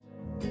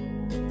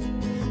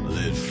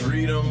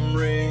freedom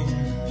ring.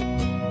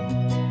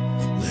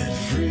 Let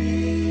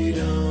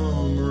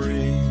freedom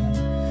ring.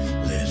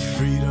 Let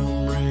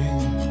freedom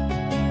ring.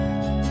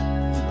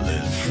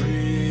 Let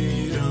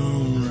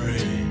freedom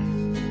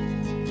ring.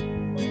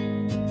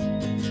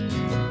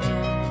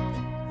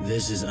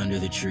 This is Under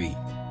the Tree,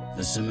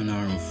 a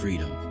seminar on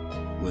freedom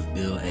with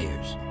Bill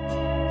Ayers.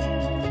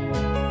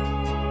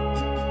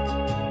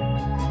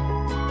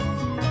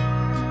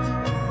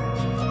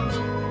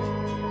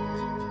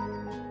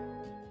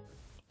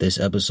 This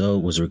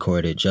episode was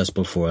recorded just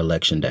before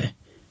Election Day.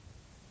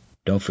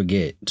 Don't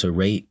forget to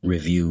rate,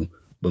 review,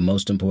 but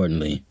most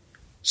importantly,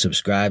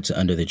 subscribe to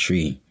Under the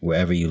Tree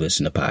wherever you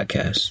listen to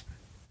podcasts.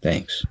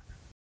 Thanks.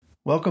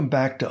 Welcome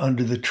back to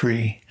Under the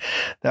Tree.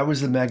 That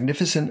was the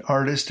magnificent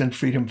artist and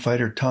freedom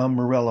fighter Tom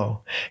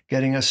Morello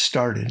getting us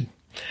started.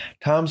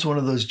 Tom's one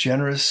of those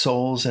generous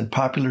souls and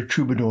popular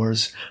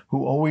troubadours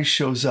who always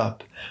shows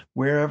up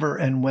wherever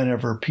and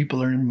whenever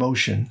people are in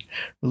motion,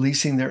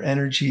 releasing their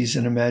energies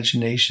and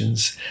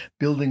imaginations,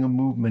 building a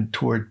movement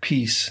toward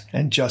peace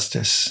and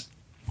justice.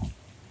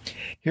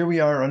 Here we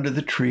are under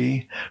the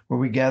tree, where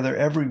we gather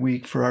every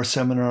week for our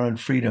seminar on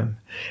freedom.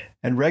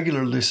 And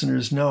regular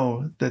listeners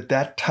know that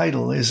that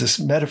title is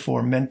a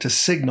metaphor meant to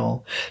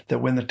signal that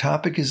when the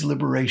topic is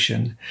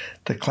liberation,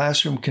 the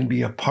classroom can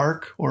be a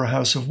park or a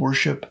house of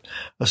worship,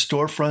 a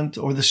storefront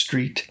or the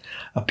street,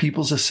 a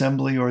people's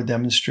assembly or a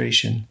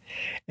demonstration,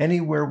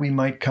 anywhere we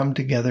might come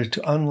together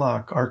to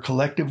unlock our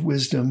collective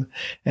wisdom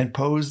and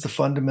pose the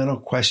fundamental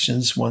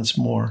questions once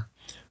more.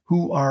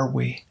 Who are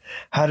we?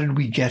 How did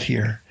we get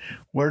here?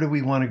 Where do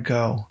we want to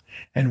go?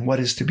 And what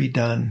is to be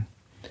done?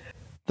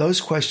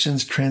 Those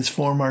questions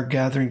transform our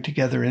gathering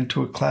together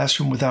into a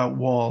classroom without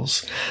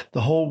walls,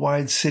 the whole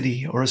wide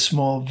city or a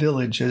small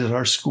village as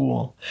our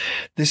school,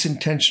 this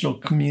intentional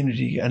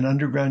community, an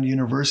underground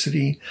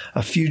university,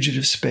 a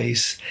fugitive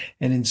space,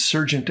 an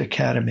insurgent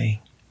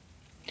academy.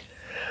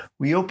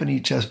 We open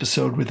each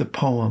episode with a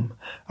poem,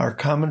 our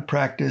common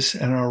practice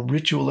and our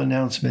ritual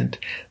announcement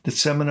that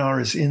seminar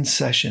is in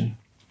session.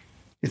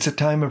 It's a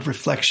time of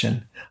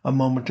reflection, a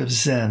moment of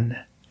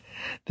Zen.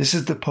 This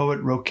is the poet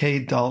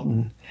Roque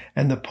Dalton,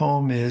 and the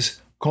poem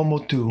is Como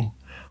Tu,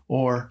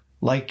 or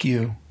Like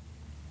You.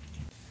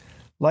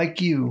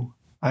 Like you,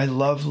 I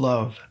love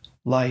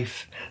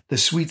life, the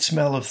sweet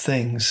smell of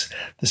things,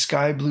 the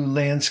sky blue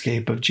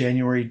landscape of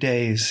January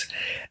days,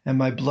 and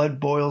my blood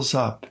boils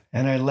up,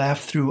 and I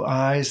laugh through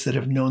eyes that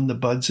have known the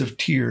buds of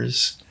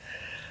tears.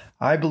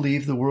 I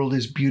believe the world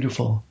is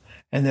beautiful,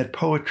 and that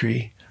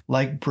poetry,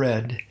 like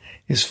bread,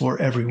 is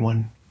for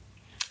everyone.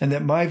 And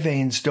that my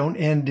veins don't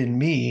end in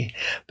me,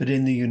 but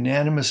in the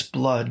unanimous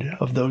blood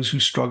of those who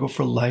struggle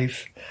for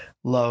life,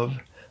 love,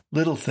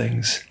 little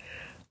things,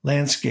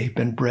 landscape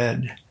and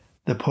bread,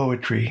 the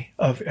poetry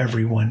of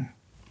everyone.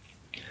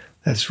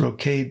 That's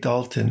Roque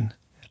Dalton,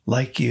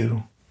 Like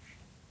You.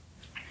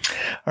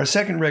 Our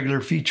second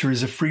regular feature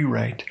is a free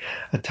write,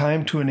 a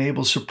time to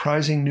enable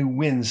surprising new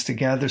winds to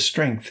gather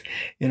strength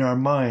in our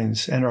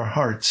minds and our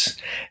hearts,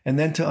 and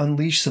then to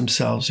unleash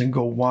themselves and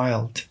go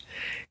wild.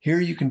 Here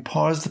you can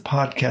pause the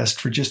podcast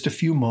for just a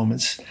few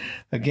moments.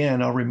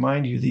 Again, I'll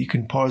remind you that you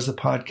can pause the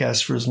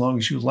podcast for as long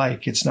as you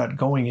like. It's not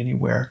going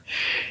anywhere.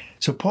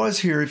 So pause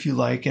here if you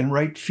like and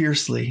write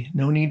fiercely,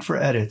 no need for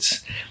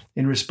edits,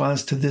 in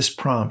response to this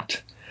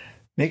prompt.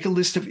 Make a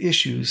list of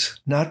issues,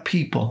 not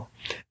people,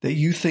 that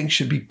you think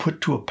should be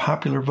put to a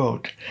popular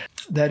vote.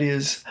 That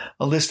is,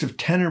 a list of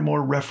 10 or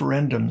more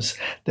referendums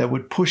that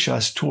would push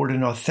us toward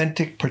an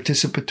authentic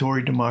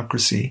participatory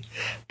democracy.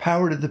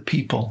 Power to the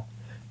people.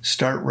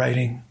 Start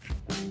writing.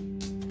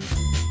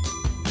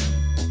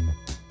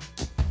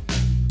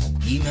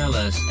 Email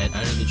us at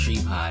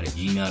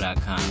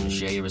underthetreepod@gmail.com to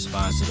share your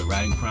response to the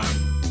writing prompt,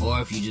 or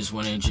if you just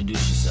want to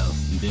introduce yourself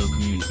and build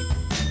community.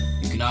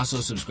 You can also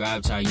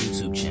subscribe to our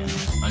YouTube channel,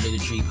 Under the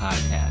Tree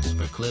Podcast,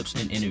 for clips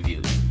and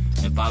interviews,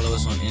 and follow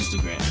us on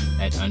Instagram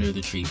at Under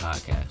the Tree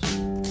Podcast.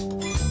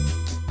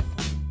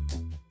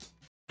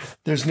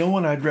 There's no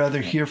one I'd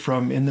rather hear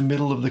from in the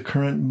middle of the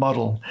current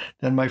muddle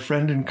than my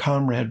friend and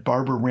comrade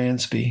Barbara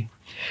Ransby.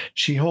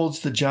 She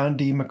holds the John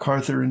D.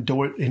 MacArthur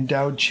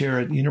Endowed Chair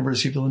at the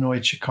University of Illinois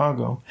at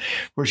Chicago,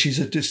 where she's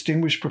a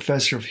distinguished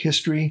professor of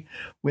history,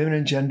 women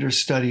and gender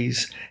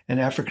studies, and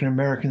African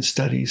American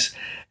studies,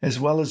 as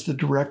well as the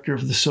director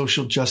of the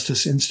Social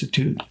Justice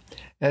Institute,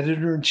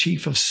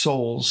 editor-in-chief of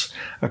Souls,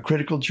 a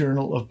critical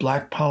journal of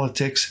Black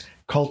politics,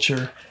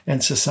 culture,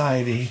 and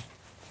society.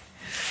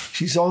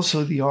 She's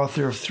also the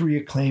author of 3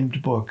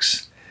 acclaimed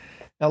books: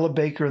 Ella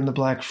Baker and the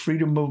Black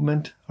Freedom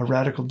Movement, A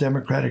Radical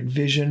Democratic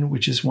Vision,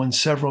 which has won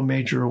several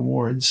major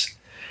awards;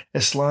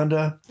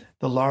 Eslanda,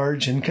 The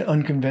Large and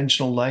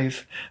Unconventional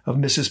Life of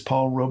Mrs.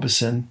 Paul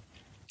Robeson;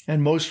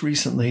 and most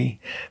recently,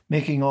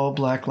 Making All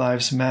Black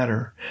Lives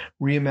Matter,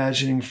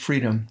 Reimagining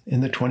Freedom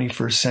in the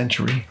 21st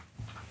Century.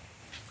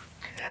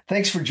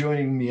 Thanks for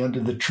joining me under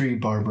the tree,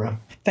 Barbara.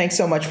 Thanks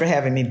so much for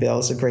having me, Bill.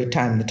 It's a great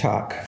time to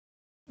talk.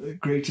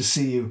 Great to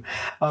see you.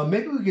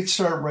 Maybe we could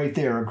start right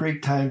there, a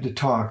great time to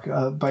talk,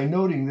 by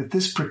noting that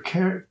this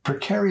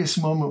precarious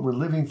moment we're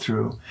living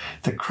through,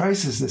 the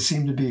crisis that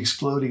seemed to be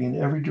exploding in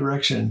every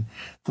direction,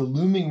 the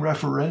looming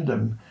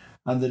referendum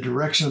on the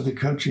direction of the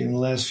country in the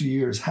last few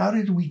years. How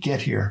did we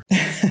get here?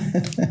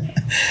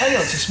 I know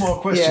it's a small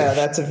question. Yeah,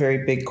 that's a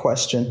very big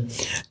question.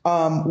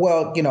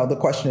 Well, the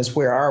question is,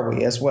 where are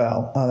we as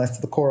well? That's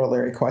the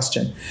corollary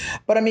question.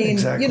 But I mean,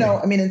 exactly.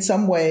 In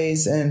some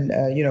ways, and,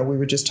 we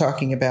were just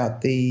talking about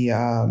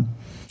the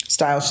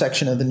style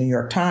section of the New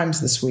York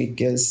Times this week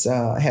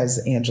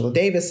has Angela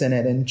Davis in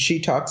it, and she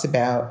talks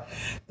about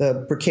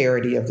the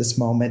precarity of this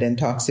moment and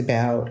talks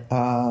about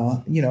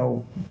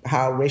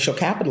how racial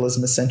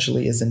capitalism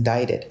essentially is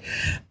indicted.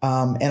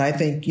 And I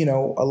think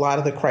a lot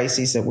of the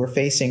crises that we're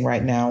facing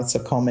right now, it's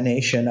a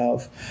culmination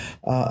of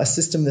a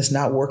system that's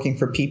not working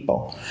for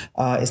people.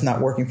 It's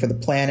not working for the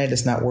planet.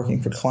 It's not working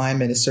for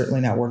climate. It's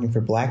certainly not working for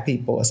Black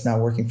people. It's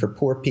not working for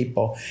poor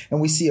people. And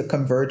we see a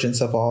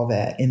convergence of all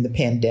that in the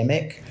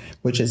pandemic,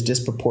 which has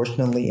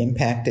disproportionately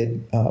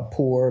impacted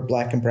poor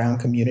Black and brown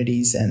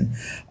communities and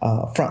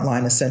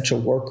frontline essential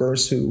workers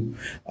who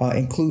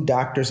include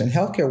doctors and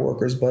healthcare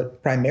workers,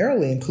 but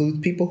primarily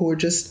include people who are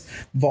just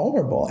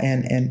vulnerable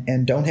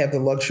and don't have the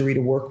luxury to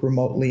work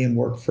remotely and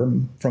work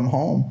from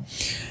home.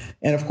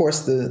 And of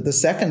course, the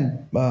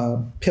second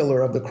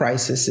pillar of the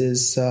crisis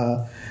is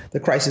the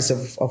crisis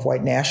of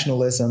white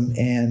nationalism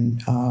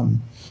and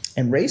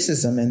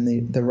racism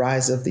and the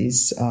rise of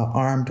these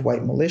armed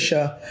white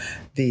militia,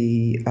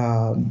 the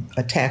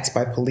attacks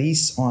by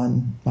police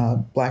on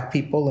Black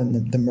people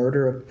and the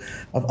murder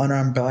of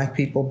unarmed Black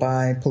people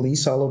by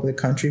police all over the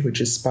country, which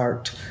has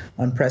sparked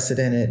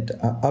unprecedented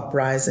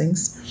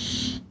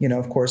uprisings.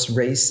 Of course,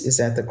 race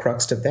is at the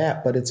crux of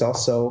that, but it's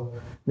also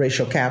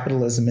racial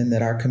capitalism in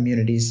that our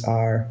communities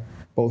are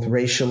both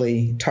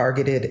racially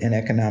targeted and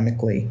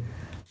economically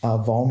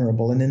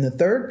vulnerable. And then the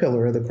third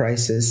pillar of the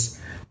crisis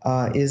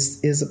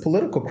is a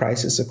political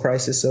crisis, a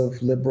crisis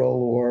of liberal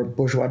or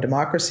bourgeois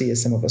democracy,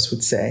 as some of us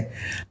would say,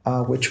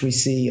 which we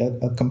see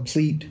a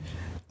complete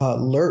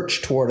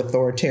lurch toward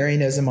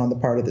authoritarianism on the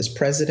part of this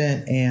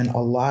president and a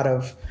lot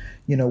of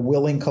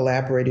willing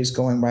collaborators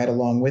going right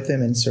along with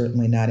him and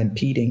certainly not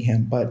impeding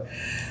him. But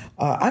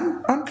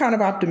I'm kind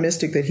of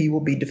optimistic that he will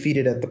be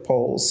defeated at the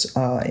polls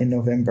in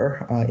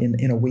November,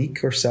 in a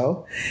week or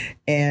so,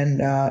 and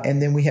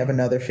then we have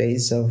another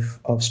phase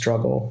of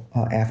struggle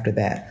after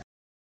that.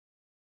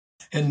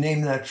 And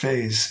name that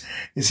phase.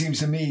 It seems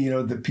to me,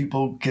 that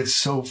people get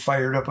so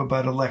fired up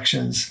about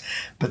elections,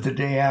 but the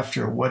day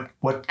after,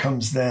 what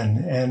comes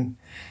then? And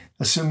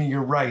assuming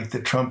you're right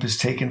that Trump is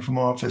taken from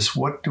office,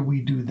 what do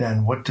we do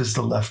then? What does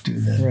the left do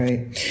then?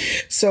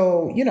 Right.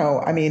 So,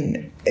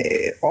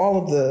 all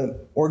of the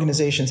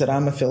organizations that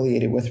I'm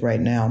affiliated with right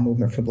now,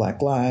 Movement for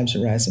Black Lives,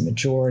 Rising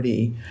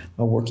Majority,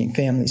 Working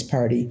Families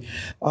Party,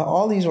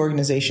 all these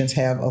organizations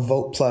have a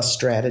Vote Plus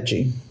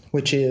strategy,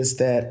 which is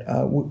that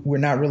we're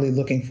not really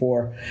looking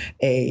for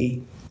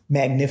a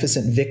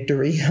magnificent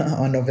victory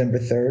on November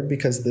 3rd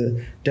because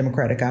the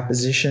Democratic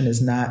opposition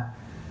is not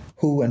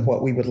who and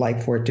what we would like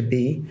for it to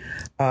be.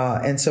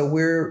 And so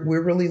we're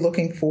really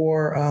looking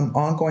for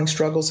ongoing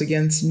struggles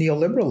against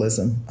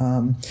neoliberalism.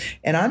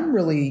 And I'm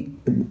really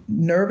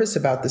nervous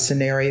about the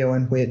scenario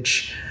in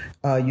which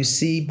you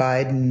see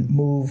Biden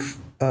move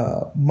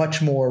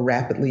much more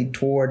rapidly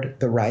toward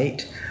the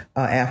right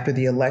after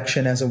the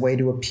election as a way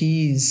to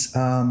appease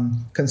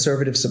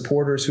conservative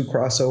supporters who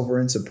cross over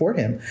and support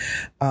him.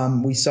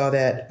 We saw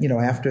that,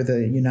 after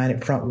the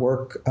United Front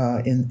work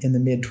in the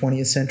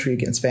mid-20th century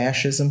against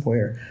fascism,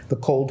 where the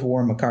Cold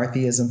War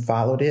McCarthyism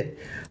followed it.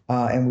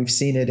 And we've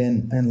seen it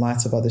in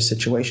lots of other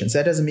situations.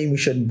 That doesn't mean we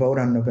shouldn't vote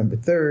on November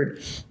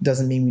 3rd.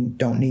 Doesn't mean we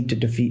don't need to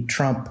defeat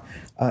Trump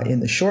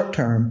in the short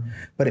term,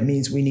 but it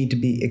means we need to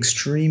be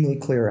extremely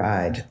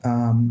clear-eyed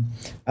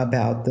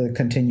about the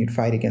continued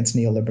fight against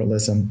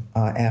neoliberalism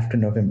after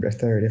November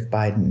 3rd if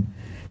Biden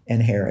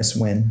and Harris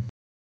win.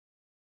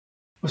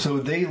 So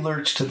they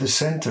lurch to the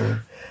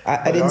center.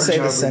 I didn't say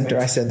the center,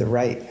 I said the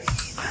right.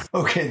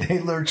 Okay, they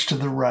lurch to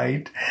the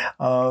right.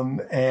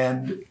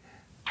 And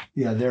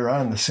yeah, they're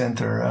on the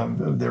center,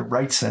 they're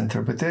right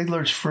center, but they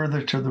lurch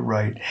further to the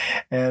right.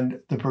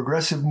 And the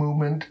progressive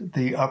movement,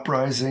 the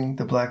uprising,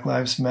 the Black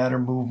Lives Matter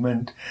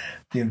movement,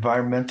 the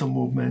environmental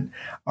movement,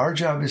 our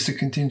job is to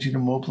continue to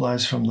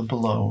mobilize from the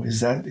below. Is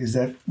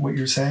that what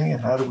you're saying?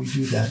 And how do we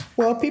do that?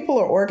 Well, people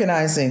are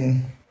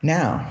organizing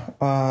now,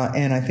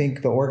 and I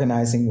think the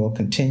organizing will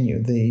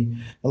continue. The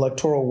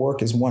electoral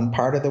work is one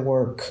part of the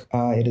work.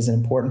 It is an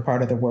important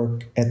part of the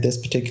work at this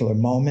particular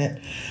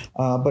moment.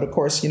 But of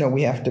course,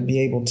 we have to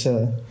be able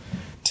to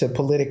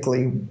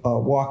politically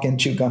walk and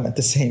chew gum at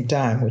the same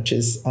time, which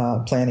is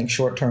planning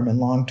short-term and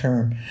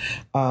long-term.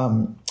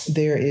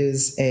 there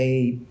is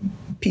a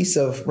piece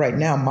of right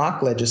now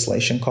mock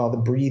legislation called the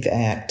Breathe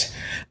Act,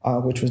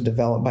 which was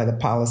developed by the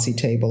policy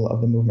table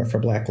of the Movement for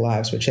Black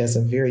Lives, which has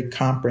a very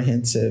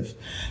comprehensive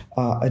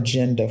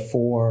agenda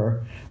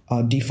for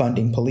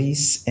defunding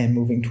police and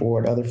moving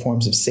toward other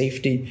forms of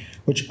safety,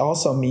 which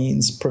also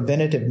means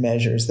preventative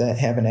measures that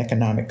have an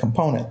economic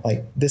component.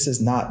 Like, this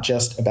is not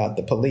just about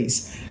the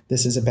police.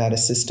 This is about a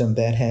system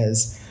that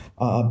has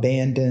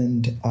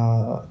abandoned,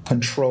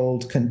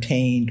 controlled,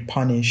 contained,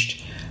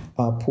 punished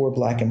poor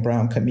Black and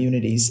brown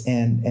communities,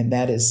 and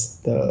that is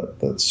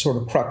the sort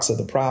of crux of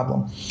the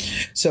problem.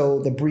 So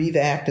the Breathe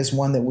Act is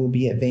one that we'll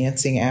be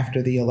advancing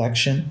after the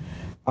election.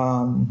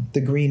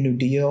 The Green New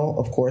Deal,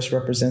 of course,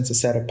 represents a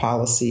set of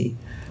policy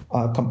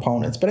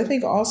components. But I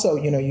think also,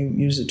 you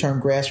use the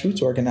term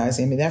grassroots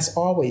organizing. I mean, that's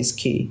always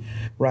key,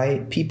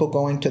 right? People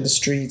going to the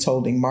streets,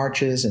 holding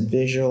marches and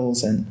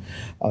vigils and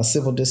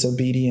civil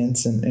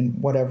disobedience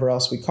and whatever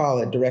else we call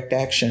it, direct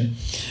action,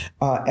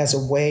 as a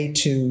way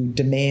to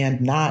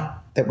demand not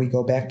that we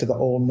go back to the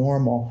old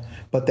normal,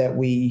 but that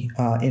we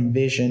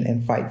envision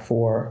and fight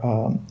for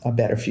a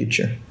better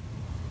future.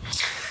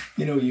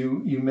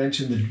 You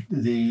mentioned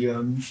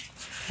the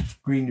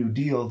Green New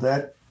Deal.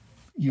 That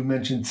you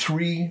mentioned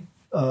three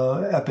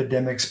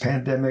epidemics: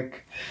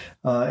 pandemic,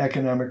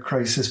 economic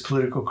crisis,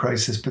 political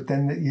crisis. But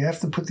then you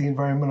have to put the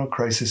environmental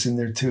crisis in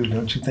there too,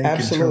 don't you think?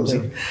 Absolutely.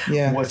 In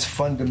terms of what's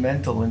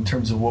fundamental in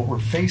terms of what we're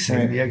facing,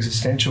 right. The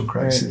existential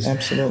crisis. Right.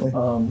 Absolutely.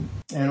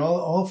 And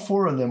all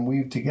four of them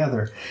weave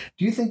together.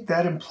 Do you think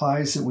that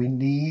implies that we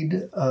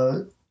need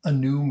a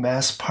new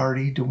mass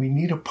party? Do we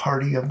need a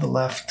party of the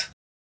left?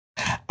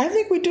 I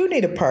think we do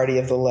need a party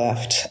of the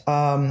left.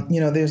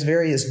 There's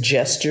various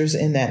gestures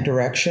in that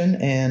direction,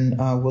 and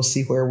we'll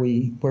see where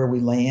we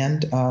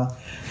land.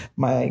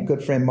 My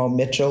good friend Mo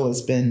Mitchell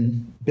has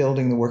been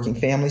building the Working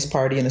Families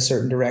Party in a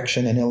certain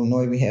direction. In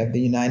Illinois, we have the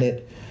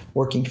United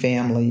Working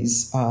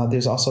Families.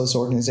 There's also this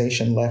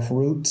organization, Left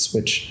Roots,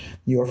 which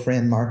your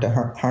friend Marta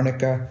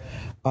Harnica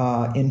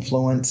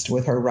influenced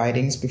with her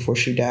writings before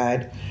she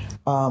died.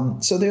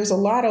 So there's a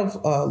lot of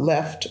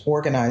left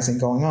organizing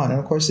going on. And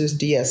of course, there's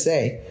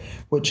DSA,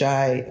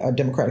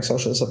 Democratic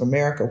Socialists of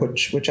America,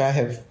 which I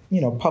have,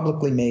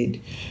 publicly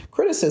made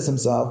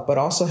criticisms of, but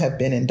also have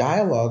been in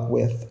dialogue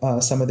with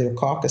some of their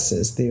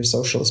caucuses, their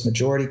Socialist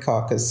Majority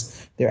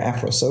Caucus, their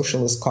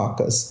Afro-Socialist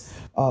Caucus,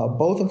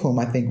 both of whom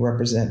I think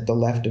represent the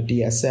left of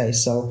DSA.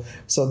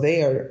 So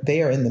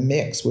they are in the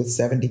mix with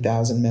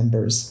 70,000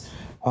 members,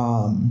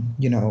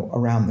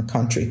 around the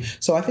country.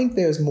 So I think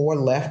there's more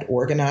left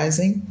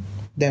organizing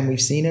than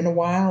we've seen in a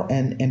while,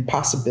 and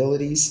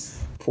possibilities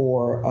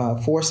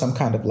for some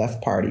kind of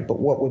left party. But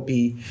what would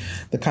be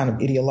the kind of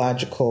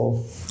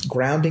ideological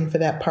grounding for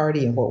that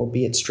party, and what would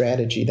be its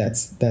strategy?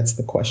 That's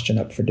the question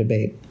up for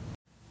debate.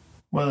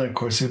 Well, of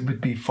course, it would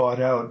be fought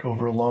out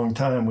over a long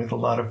time with a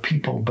lot of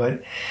people.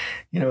 But,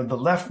 the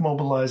left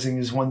mobilizing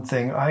is one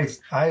thing I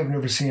have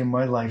never seen in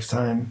my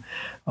lifetime.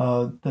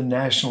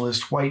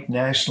 The white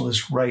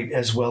nationalist right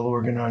as well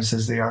organized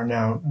as they are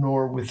now,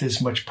 nor with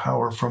as much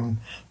power from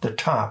the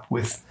top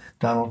with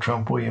Donald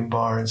Trump, William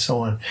Barr, and so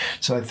on.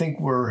 So I think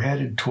we're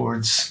headed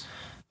towards,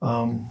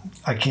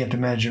 I can't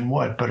imagine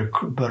what, but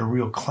a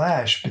real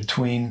clash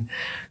between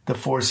the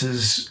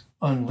forces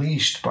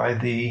unleashed by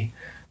the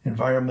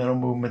environmental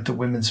movement, the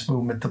women's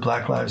movement, the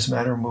Black Lives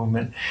Matter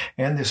movement,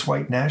 and this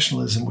white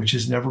nationalism, which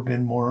has never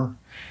been more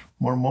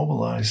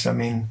mobilized. I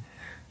mean,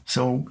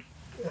 so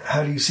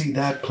how do you see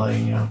that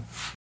playing out?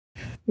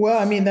 Well,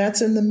 I mean,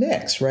 that's in the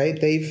mix, right?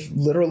 They've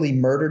literally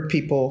murdered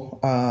people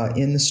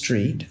in the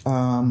street,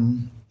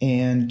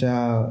 and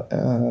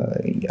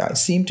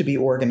seem to be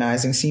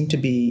organizing, seem to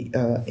be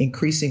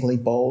increasingly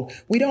bold.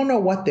 We don't know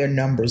what their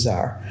numbers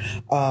are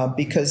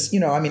because,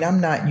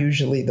 I'm not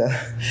usually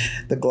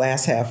the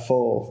glass half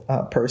full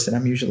person.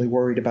 I'm usually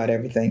worried about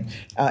everything.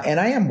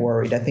 And I am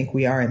worried. I think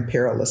we are in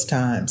perilous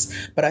times.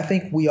 But I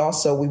think we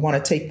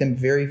want to take them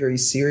very, very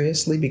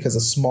seriously, because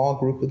a small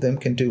group of them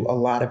can do a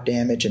lot of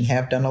damage and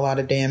have done a lot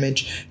of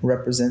damage,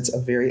 represents a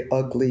very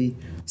ugly,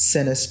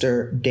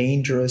 sinister,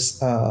 dangerous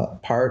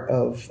part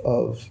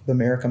of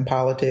American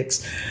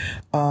politics.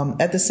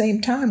 At the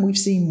same time, we've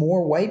seen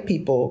more white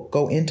people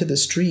go into the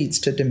streets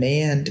to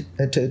demand,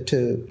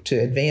 to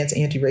advance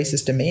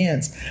anti-racist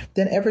demands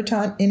than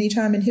any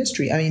time in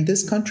history. I mean,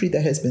 this country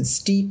that has been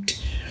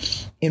steeped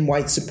in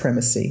white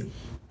supremacy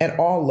at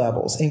all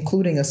levels,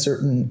 including a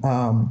certain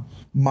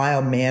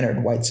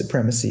mild-mannered white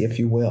supremacy, if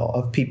you will,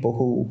 of people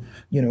who,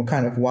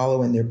 kind of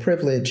wallow in their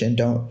privilege and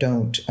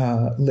don't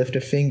lift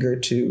a finger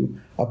to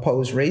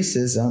oppose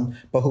racism,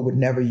 but who would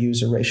never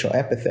use a racial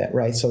epithet,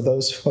 right? So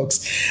those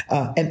folks,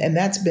 and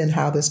that's been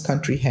how this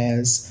country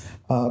has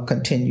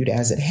continued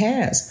as it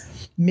has.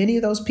 many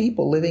of those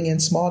people living in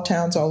small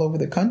towns all over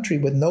the country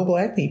with no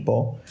Black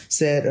people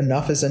said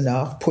enough is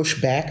enough, pushed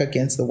back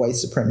against the white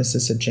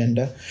supremacist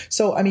agenda.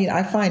 So, I mean,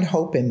 I find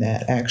hope in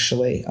that,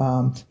 actually,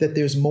 that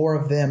there's more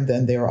of them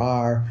than there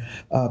are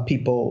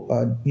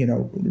people,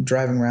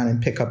 driving around in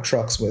pickup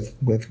trucks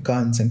with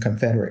guns and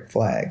Confederate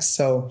flags.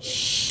 So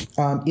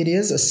it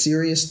is a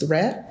serious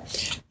threat.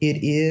 It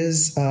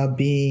is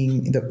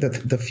being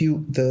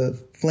the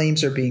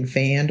flames are being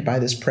fanned by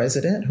this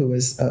president who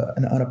is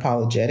an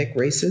unapologetic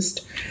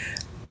racist.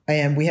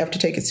 And we have to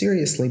take it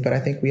seriously, but I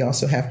think we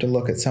also have to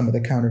look at some of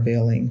the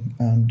countervailing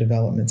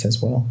developments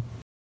as well.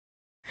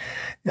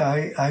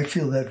 Yeah, I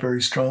feel that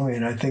very strongly,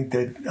 and I think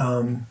that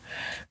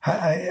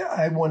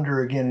I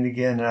wonder again and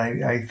again,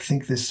 and I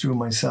think this through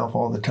myself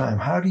all the time,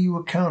 how do you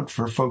account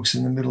for folks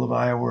in the middle of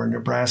Iowa or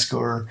Nebraska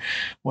or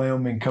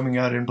Wyoming coming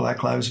out in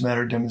Black Lives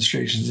Matter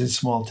demonstrations in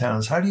small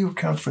towns? How do you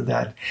account for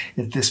that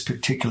at this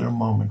particular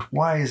moment?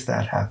 Why is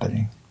that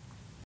happening?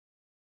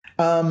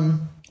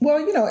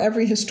 Well,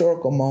 every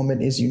historical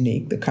moment is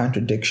unique. The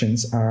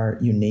contradictions are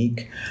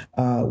unique.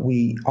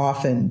 We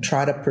often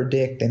try to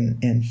predict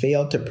and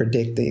fail to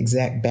predict the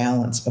exact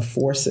balance of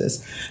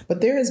forces.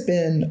 But there has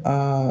been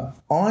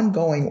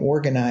ongoing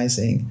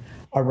organizing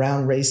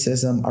around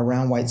racism,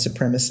 around white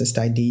supremacist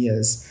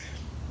ideas,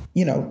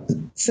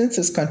 since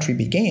this country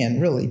began,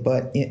 really,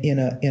 but in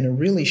a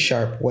really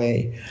sharp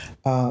way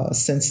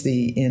since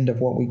the end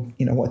of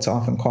what's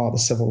often called the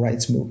Civil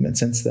Rights Movement,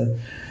 since the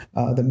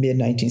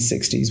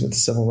mid-1960s with the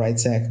Civil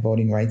Rights Act,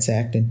 Voting Rights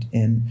Act,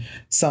 and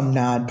some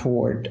nod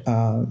toward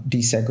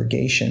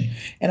desegregation.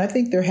 And I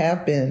think there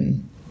have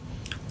been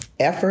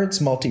efforts,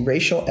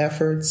 multiracial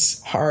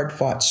efforts,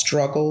 hard-fought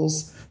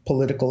struggles,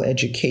 political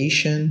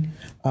education,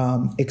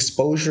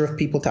 exposure of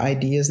people to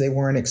ideas they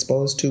weren't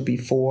exposed to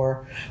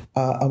before,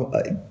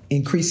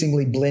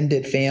 increasingly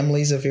blended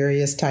families of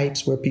various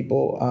types where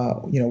people,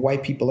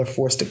 white people are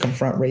forced to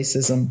confront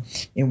racism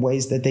in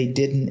ways that they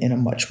didn't in a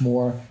much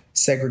more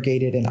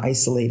segregated and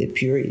isolated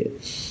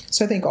period.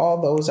 So I think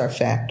all those are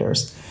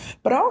factors.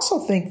 But I also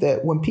think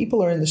that when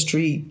people are in the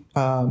street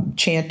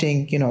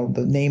chanting,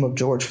 the name of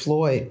George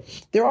Floyd,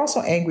 they're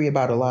also angry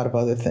about a lot of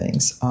other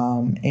things.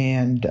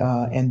 And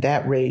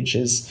that rage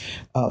is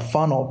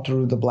funneled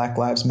through the Black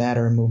Lives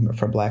Matter and movement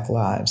for Black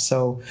lives.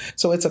 So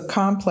it's a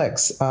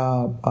complex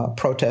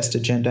protest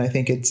agenda. I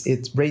think it's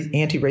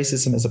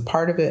anti-racism is a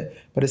part of it,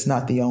 but it's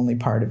not the only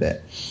part of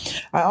it.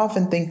 I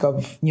often think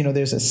of,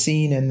 there's a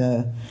scene in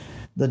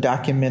the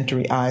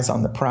documentary Eyes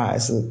on the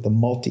Prize, the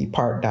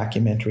multi-part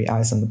documentary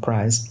Eyes on the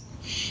Prize,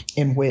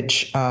 in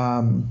which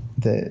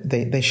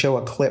they show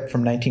a clip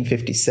from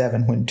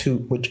 1957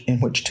 in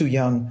which two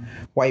young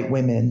white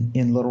women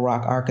in Little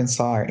Rock,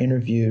 Arkansas are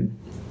interviewed.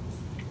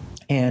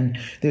 And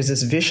there's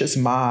this vicious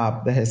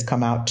mob that has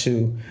come out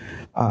to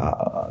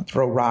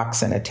throw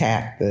rocks and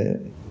attack the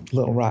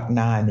Little Rock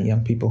Nine, the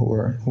young people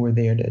who were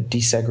there to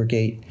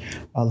desegregate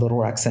Little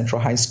Rock Central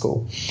High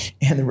School.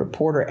 And the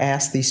reporter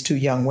asked these two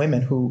young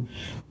women who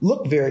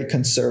look very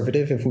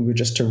conservative if we were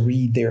just to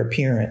read their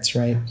appearance,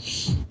 right?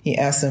 He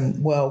asked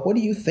them, well, what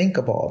do you think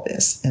of all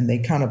this? And they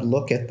kind of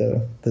look at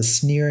the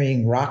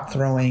sneering,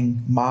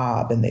 rock-throwing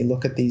mob, and they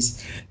look at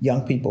these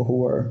young people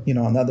who are,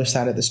 on the other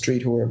side of the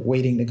street who are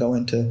waiting to go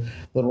into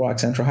Little Rock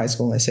Central High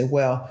School, and they say,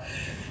 well,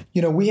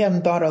 we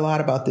haven't thought a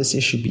lot about this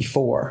issue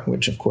before,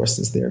 which, of course,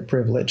 is their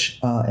privilege.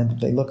 And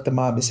they look at the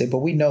mob and say, but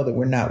we know that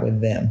we're not with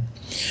them.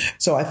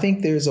 So I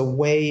think there's a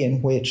way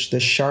in which the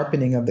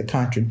sharpening of the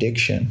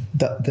contradiction,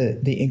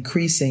 the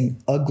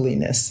increasing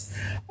ugliness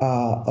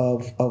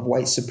of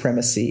white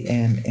supremacy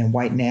and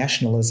white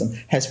nationalism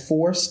has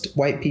forced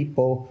white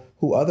people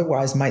who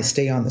otherwise might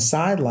stay on the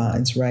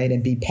sidelines, right,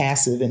 and be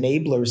passive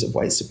enablers of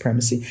white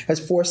supremacy, has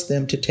forced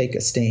them to take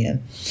a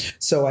stand.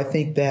 So I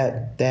think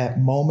that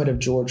moment of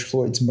George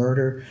Floyd's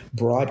murder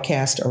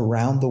broadcast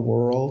around the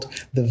world,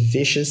 the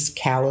vicious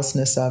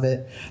callousness of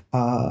it,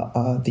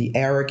 the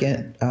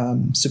arrogant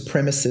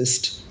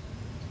supremacist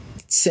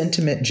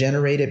sentiment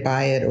generated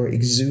by it or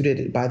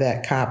exuded by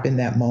that cop in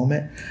that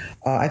moment,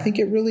 I think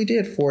it really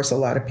did force a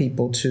lot of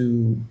people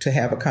to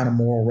have a kind of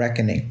moral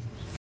reckoning.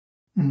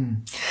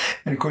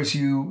 And of course,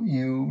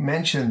 you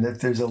mentioned that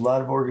there's a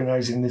lot of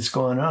organizing that's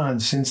gone on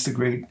since the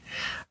great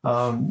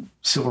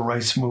civil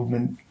rights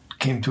movement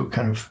came to a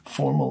kind of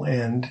formal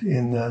end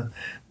in the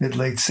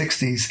mid-late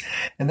 60s.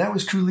 And that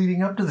was true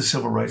leading up to the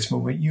civil rights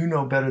movement. You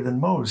know better than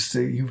most.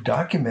 You've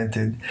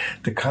documented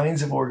the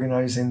kinds of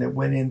organizing that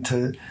went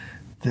into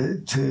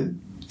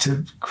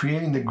to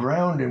creating the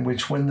ground in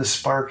which, when the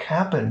spark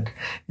happened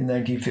in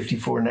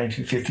 1954,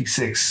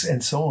 1956,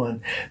 and so on,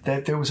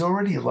 that there was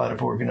already a lot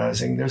of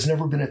organizing. There's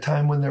never been a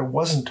time when there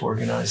wasn't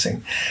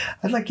organizing.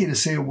 I'd like you to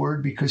say a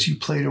word, because you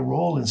played a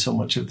role in so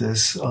much of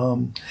this,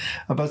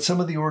 about some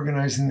of the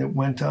organizing that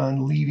went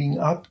on leading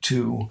up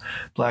to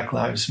Black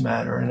Lives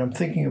Matter. And I'm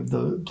thinking of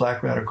the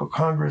Black Radical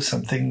Congress.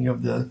 I'm thinking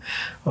of the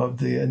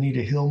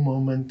Anita Hill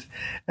movement,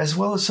 as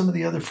well as some of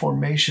the other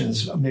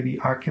formations, maybe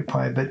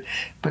Occupy.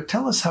 But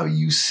tell us how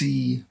you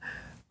see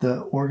the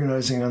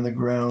organizing on the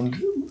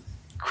ground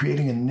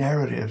creating a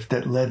narrative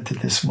that led to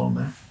this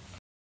moment.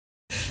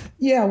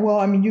 Yeah, well,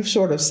 I mean, you've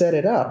sort of set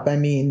it up. I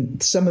mean,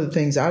 some of the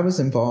things I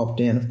was involved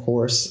in, of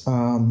course,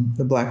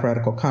 the Black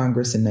Radical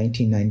Congress in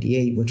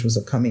 1998, which was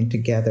a coming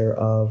together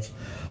of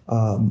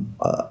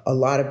a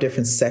lot of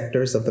different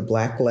sectors of the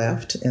Black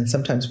left. And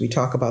sometimes we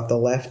talk about the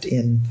left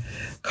in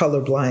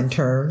colorblind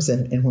terms.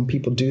 And when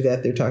people do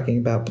that, they're talking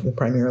about the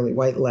primarily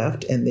white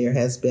left. And there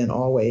has been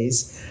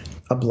always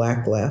a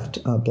Black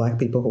left, Black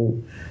people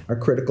who are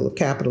critical of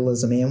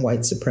capitalism and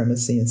white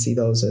supremacy and see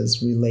those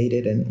as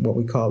related and what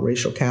we call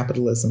racial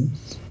capitalism,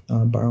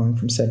 borrowing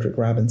from Cedric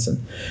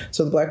Robinson.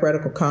 So the Black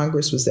Radical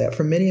Congress was that.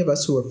 For many of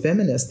us who are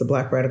feminists, the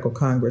Black Radical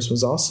Congress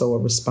was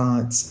also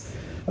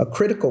a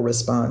critical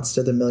response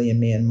to the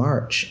Million Man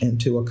March and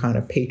to a kind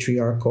of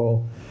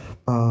patriarchal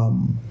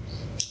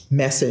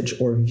message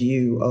or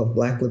view of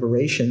Black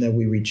liberation that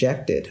we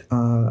rejected.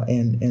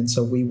 And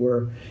so we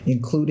were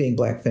including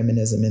Black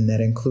feminism in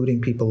that,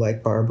 including people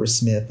like Barbara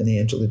Smith and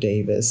Angela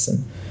Davis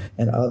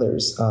and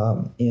others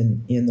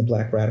in the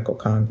Black Radical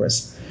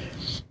Congress.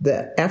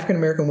 The African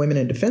American Women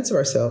in Defense of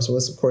Ourselves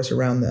was, of course,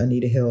 around the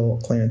Anita Hill,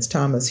 Clarence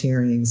Thomas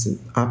hearings,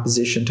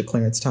 opposition to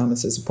Clarence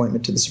Thomas's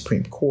appointment to the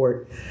Supreme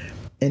Court,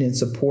 and in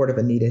support of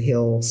Anita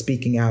Hill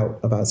speaking out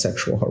about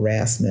sexual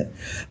harassment.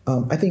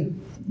 I think,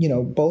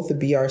 both the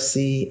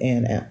BRC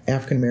and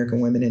African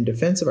American Women in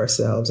Defense of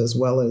Ourselves, as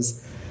well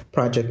as a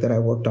project that I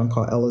worked on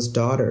called Ella's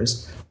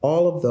Daughters,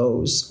 all of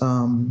those,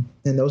 and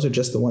those are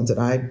just the ones that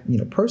I,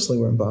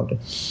 personally were involved in,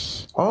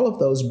 all of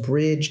those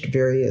bridged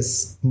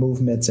various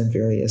movements and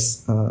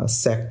various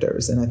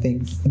sectors. And I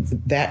think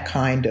that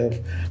kind of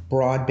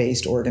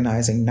broad-based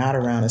organizing, not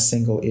around a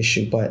single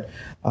issue, but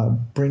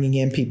bringing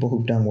in people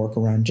who've done work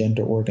around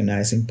gender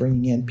organizing,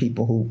 bringing in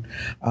people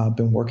who've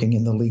been working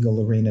in the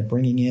legal arena,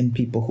 bringing in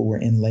people who were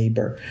in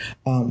labor.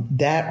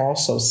 That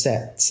also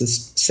sets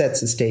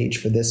the stage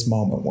for this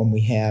moment when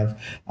we have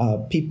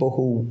people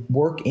who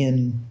work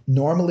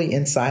normally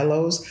in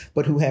silos,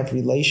 but who have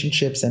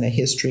relationships and a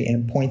history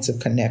and points of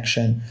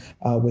connection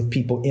with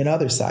people in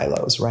other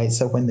silos, right?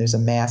 So when there's a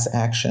mass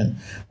action,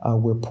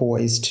 we're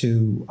poised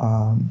to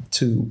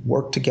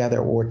work together,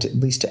 or at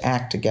least to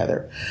act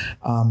together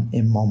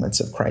in moments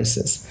of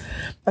crisis.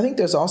 I think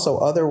there's also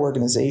other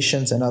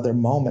organizations and other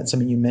moments. I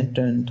mean, you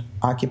mentioned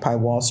Occupy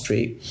Wall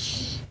Street.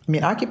 I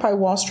mean, Occupy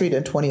Wall Street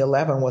in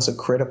 2011 was a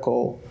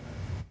critical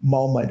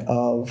moment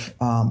of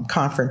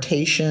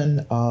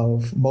confrontation,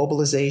 of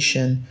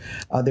mobilization.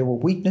 There were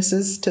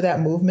weaknesses to that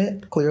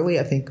movement. Clearly,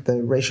 I think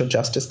the racial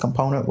justice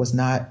component was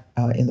not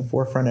in the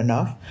forefront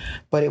enough,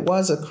 but it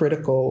was a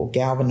critical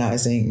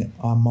galvanizing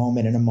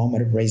moment and a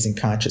moment of raising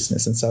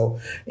consciousness. And so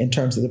in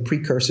terms of the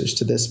precursors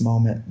to this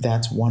moment,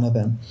 that's one of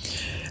them.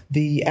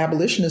 The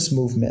abolitionist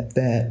movement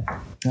that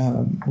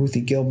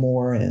Ruthie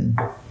Gilmore and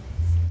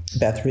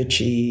Beth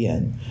Ritchie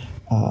and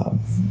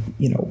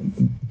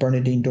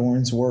Bernadine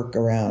Dorn's work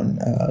around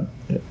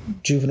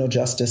juvenile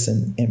justice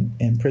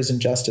and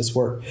prison justice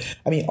work.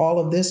 I mean, all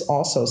of this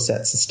also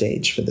sets the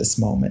stage for this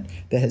moment.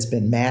 There has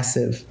been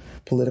massive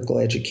political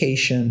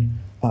education,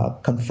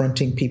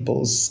 confronting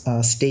people's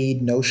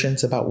staid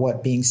notions about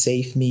what being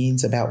safe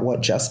means, about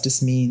what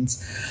justice means.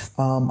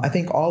 I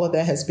think all of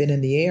that has been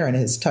in the air and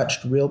has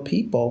touched real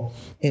people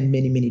in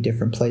many, many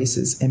different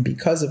places. And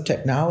because of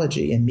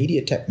technology and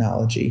media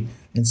technology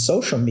and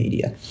social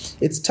media,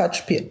 it's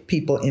touched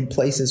people in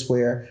places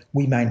where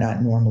we might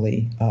not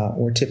normally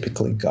or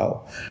typically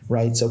go,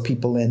 right? So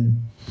people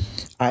in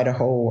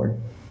Idaho or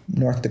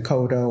North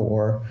Dakota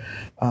or,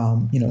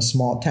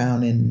 small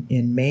town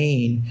in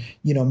Maine,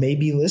 may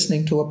be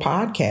listening to a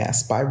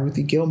podcast by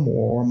Ruthie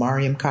Gilmore or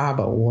Mariam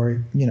Kaba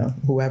or,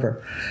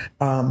 whoever,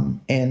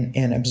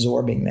 and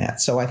absorbing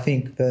that. So I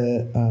think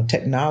the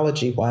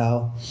technology,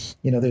 while,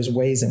 there's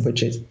ways in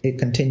which it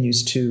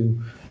continues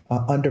to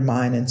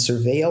undermine and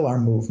surveil our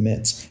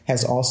movements,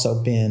 has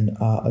also been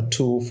a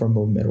tool for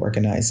movement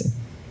organizing.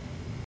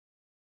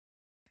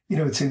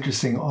 It's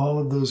interesting, all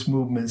of those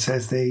movements,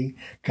 as they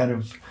kind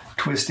of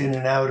twist in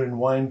and out and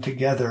wind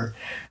together,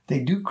 they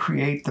do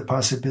create the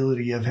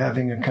possibility of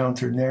having a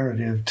counter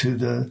narrative to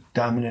the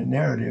dominant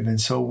narrative. And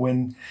so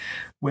when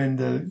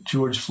the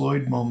George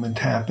Floyd moment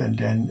happened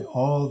and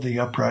all the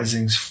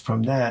uprisings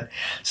from that,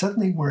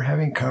 suddenly we're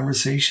having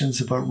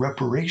conversations about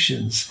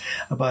reparations,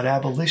 about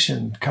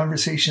abolition,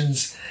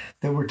 conversations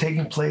that were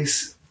taking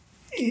place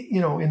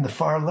in the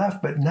far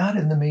left, but not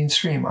in the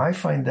mainstream. I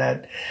find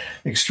that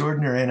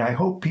extraordinary. And I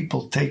hope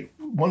people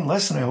one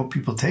lesson I hope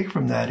people take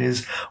from that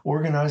is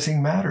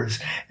organizing matters.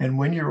 And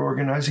when you're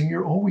organizing,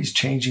 you're always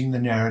changing the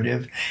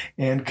narrative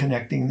and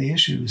connecting the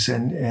issues.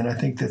 And I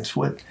think that's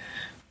what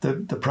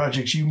the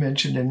projects you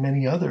mentioned and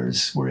many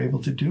others were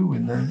able to do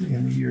in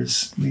the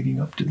years leading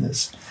up to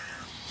this.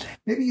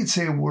 Maybe you'd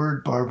say a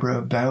word, Barbara,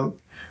 about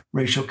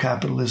racial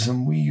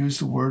capitalism. We use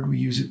the word, we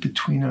use it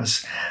between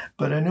us,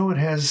 but I know it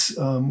has,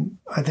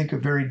 I think, a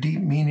very deep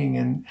meaning.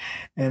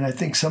 And I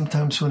think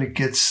sometimes when it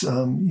gets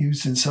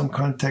used in some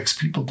contexts,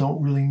 people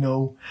don't really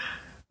know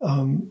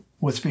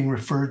what's being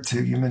referred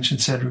to. You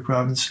mentioned Cedric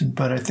Robinson,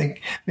 but I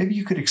think maybe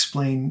you could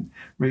explain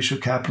racial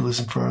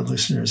capitalism for our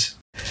listeners.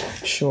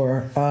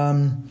 Sure.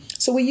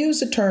 So we use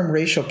the term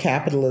racial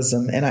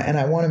capitalism, and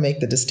I want to make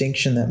the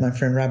distinction that my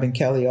friend Robin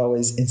Kelly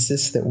always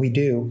insists that we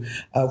do,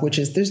 which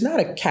is there's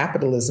not a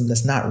capitalism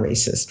that's not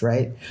racist,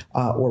 right,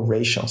 or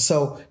racial.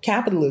 So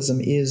capitalism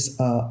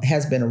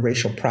has been a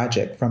racial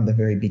project from the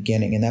very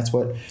beginning, and that's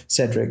what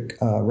Cedric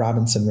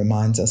Robinson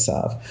reminds us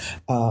of.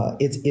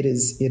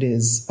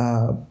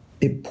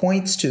 It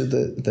points to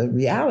the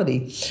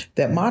reality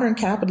that modern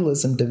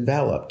capitalism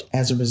developed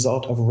as a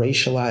result of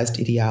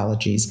racialized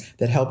ideologies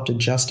that helped to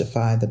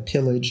justify the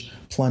pillage,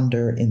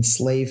 plunder,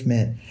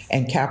 enslavement,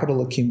 and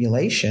capital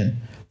accumulation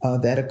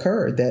that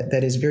occurred,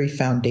 that is very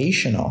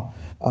foundational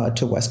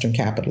to Western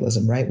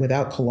capitalism, right?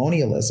 Without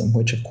colonialism,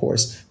 which of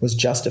course was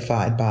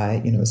justified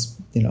by,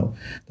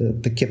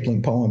 the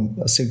Kipling poem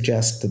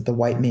suggests that the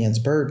white man's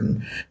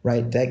burden,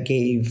 right? That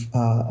gave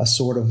a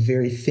sort of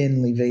very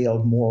thinly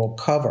veiled moral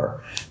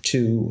cover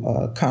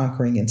to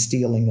conquering and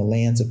stealing the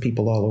lands of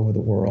people all over the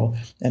world,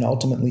 and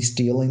ultimately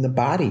stealing the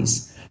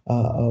bodies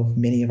of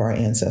many of our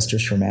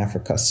ancestors from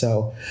Africa.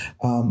 So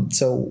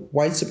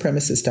white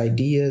supremacist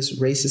ideas,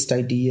 racist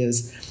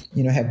ideas,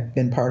 have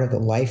been part of the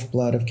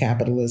lifeblood of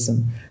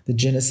capitalism. The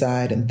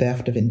genocide and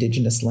theft of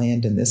indigenous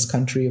land in this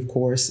country, of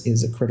course,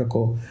 is a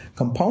critical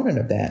component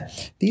of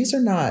that. These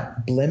are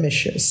not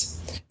blemishes.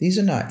 These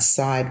are not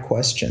side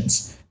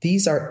questions.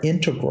 These are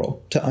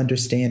integral to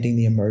understanding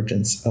the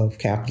emergence of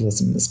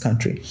capitalism in this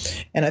country.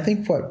 And I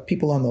think what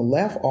people on the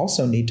left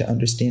also need to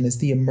understand is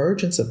the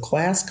emergence of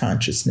class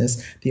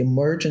consciousness, the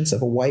emergence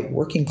of a white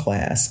working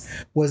class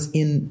was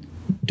in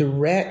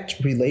direct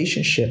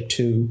relationship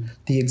to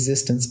the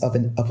existence of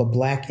a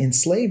black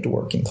enslaved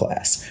working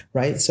class,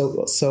 right?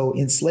 So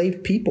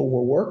enslaved people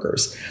were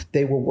workers.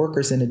 They were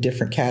workers in a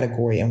different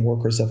category and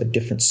workers of a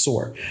different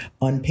sort.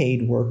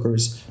 Unpaid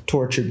workers,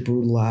 tortured,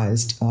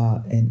 brutalized,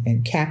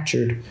 and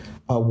captured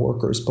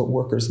workers, but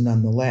workers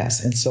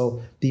nonetheless. And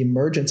so the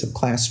emergence of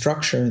class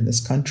structure in this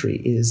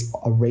country is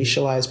a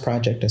racialized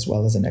project as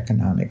well as an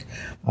economic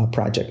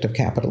project of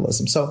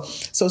capitalism. So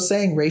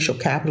saying racial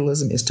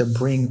capitalism is to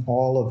bring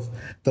all of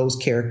those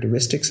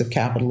characteristics of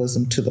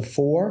capitalism to the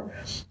fore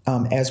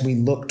as we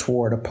look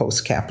toward a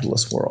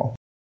post-capitalist world.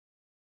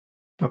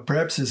 But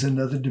perhaps there's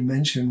another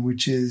dimension,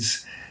 which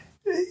is,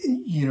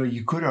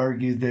 you could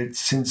argue that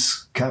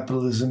since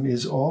capitalism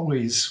is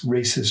always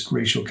racist,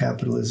 racial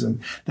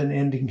capitalism, then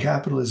ending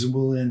capitalism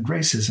will end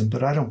racism.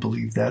 But I don't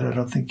believe that. I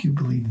don't think you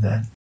believe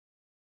that.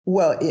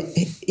 Well,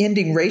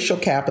 ending racial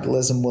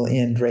capitalism will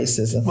end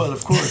racism. Well,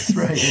 of course,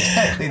 right,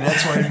 exactly.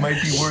 That's why it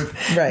might be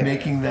worth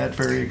making that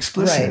very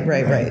explicit.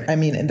 Right. I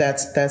mean, and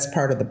that's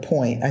part of the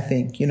point. I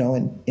think,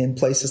 in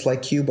places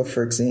like Cuba,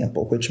 for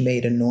example, which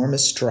made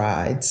enormous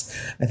strides,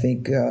 I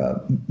think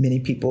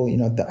many people,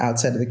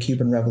 outside of the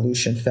Cuban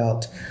Revolution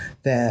felt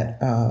that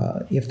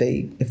if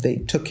they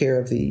took care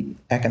of the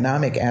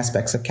economic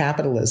aspects of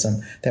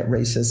capitalism, that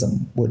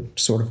racism would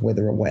sort of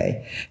wither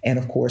away. And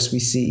of course, we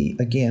see,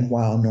 again,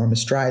 while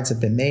enormous strides have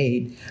been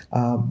made,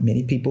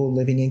 many people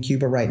living in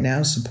Cuba right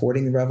now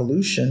supporting the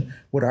revolution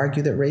would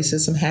argue that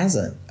racism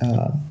hasn't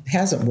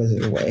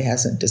withered away,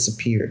 hasn't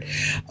disappeared.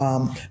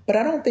 But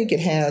I don't think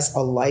it has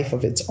a life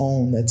of its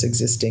own that's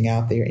existing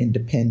out there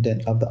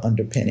independent of the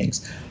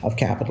underpinnings of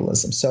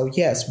capitalism. So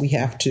yes, we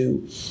have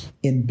to,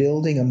 in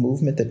building a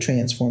movement that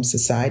transforms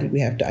society,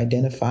 we have to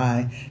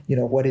identify,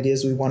 what it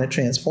is we want to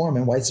transform.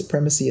 And white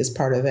supremacy is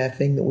part of that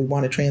thing that we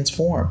want to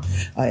transform.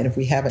 And if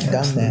we haven't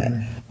done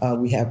that,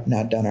 we have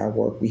not done our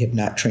work. We have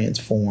not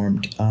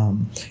transformed.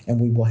 And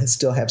we will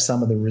still have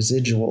some of the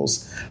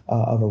residuals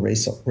of a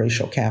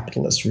racial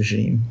capitalist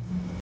regime.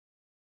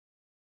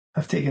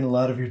 I've taken a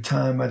lot of your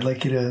time. I'd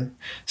like you to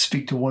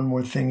speak to one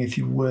more thing, if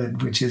you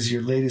would, which is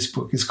your latest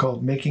book is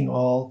called Making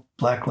All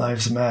Black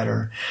Lives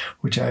Matter,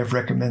 which I have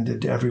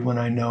recommended to everyone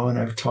I know and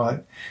I've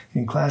taught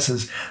in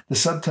classes. The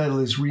subtitle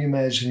is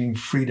Reimagining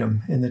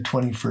Freedom in the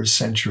 21st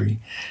Century.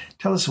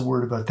 Tell us a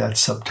word about that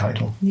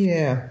subtitle.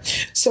 Yeah.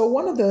 So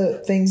one of the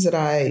things that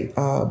I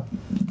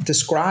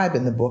describe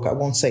in the book, I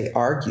won't say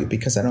argue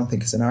because I don't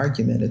think it's an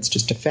argument, it's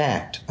just a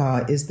fact,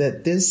 is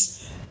that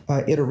this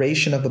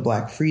iteration of the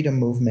Black freedom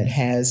movement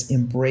has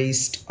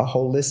embraced a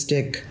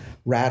holistic,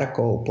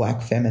 radical Black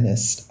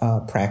feminist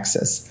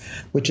praxis,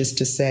 which is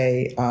to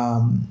say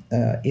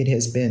it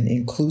has been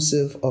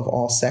inclusive of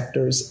all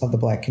sectors of the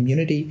Black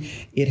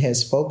community. It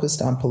has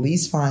focused on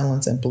police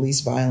violence and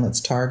police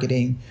violence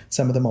targeting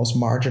some of the most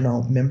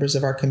marginal members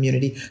of our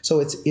community.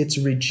 So it's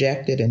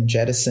rejected and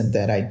jettisoned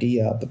that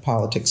idea of the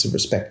politics of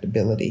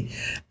respectability.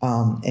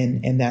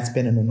 And that's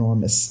been an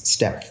enormous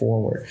step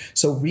forward.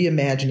 So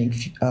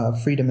reimagining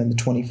freedom in the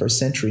 21st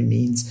century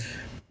means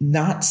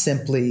not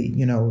simply,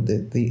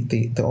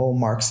 the old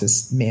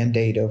Marxist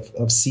mandate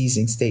of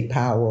seizing state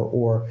power,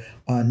 or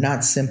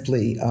not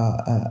simply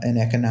an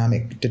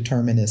economic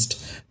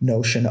determinist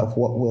notion of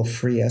what will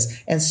free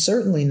us, and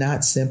certainly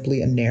not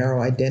simply a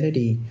narrow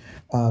identity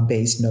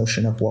based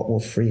notion of what will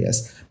free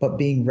us, but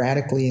being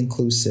radically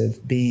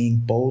inclusive, being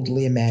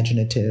boldly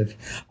imaginative,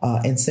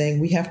 and saying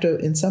we have to,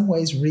 in some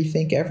ways,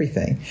 rethink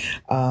everything.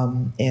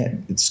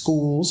 And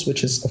schools,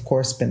 which has, of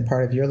course, been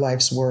part of your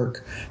life's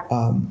work,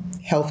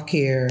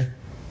 healthcare,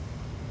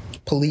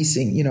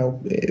 policing,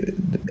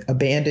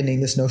 abandoning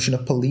this notion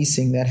of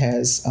policing that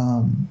has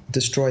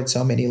destroyed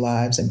so many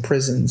lives, and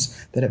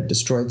prisons that have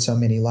destroyed so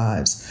many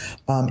lives.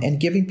 And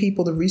giving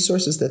people the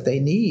resources that they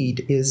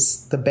need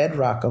is the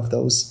bedrock of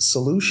those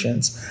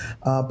solutions.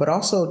 But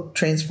also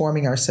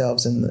transforming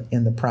ourselves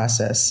in the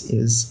process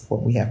is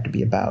what we have to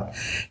be about.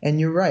 And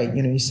you're right.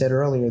 You said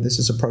earlier, this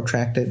is a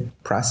protracted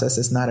process.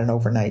 It's not an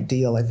overnight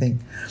deal. I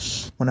think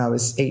when I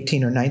was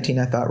 18 or 19,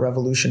 I thought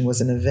revolution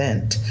was an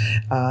event.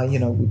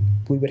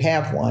 We would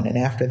have one, and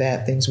after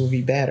that, things would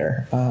be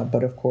better.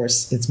 But of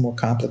course, it's more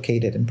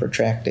complicated and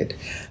protracted,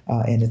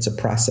 and it's a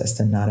process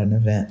and not an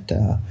event.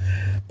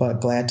 But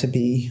glad to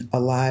be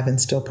alive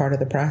and still part of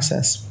the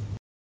process.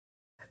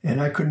 And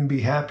I couldn't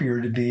be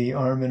happier to be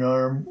arm in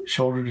arm,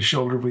 shoulder to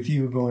shoulder with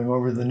you going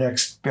over the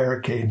next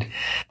barricade.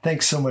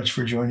 Thanks so much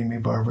for joining me,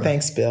 Barbara.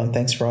 Thanks, Bill, and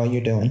thanks for all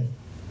you're doing.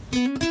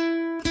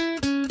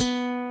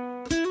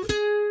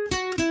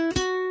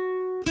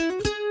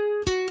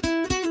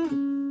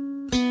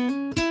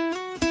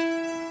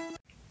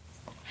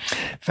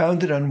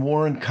 Founded on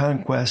war and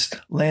conquest,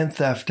 land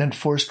theft and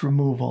forced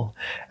removal,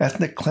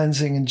 ethnic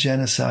cleansing and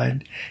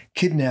genocide,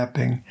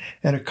 kidnapping,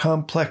 and a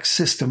complex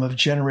system of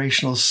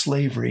generational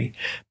slavery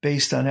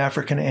based on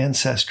African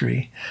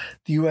ancestry,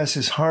 the U.S.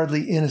 is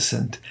hardly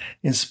innocent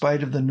in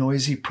spite of the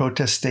noisy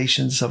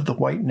protestations of the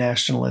white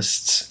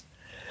nationalists.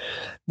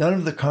 None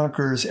of the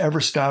conquerors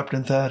ever stopped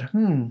and thought,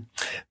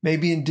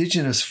 maybe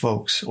indigenous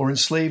folks or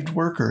enslaved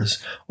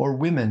workers or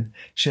women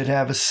should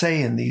have a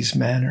say in these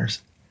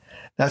matters.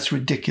 That's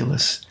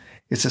ridiculous.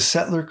 It's a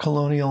settler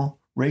colonial,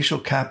 racial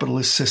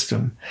capitalist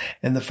system,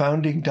 and the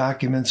founding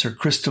documents are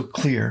crystal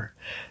clear.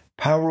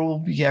 Power will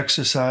be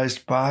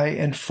exercised by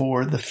and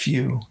for the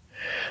few.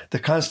 The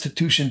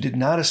Constitution did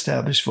not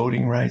establish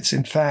voting rights.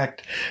 In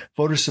fact,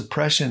 voter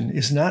suppression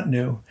is not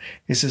new.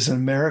 It's as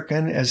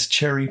American as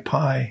cherry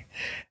pie.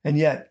 And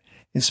yet,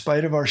 in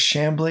spite of our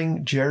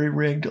shambling,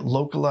 jerry-rigged,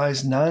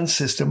 localized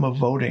non-system of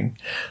voting,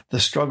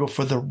 the struggle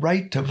for the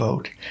right to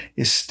vote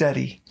is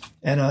steady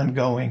and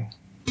ongoing.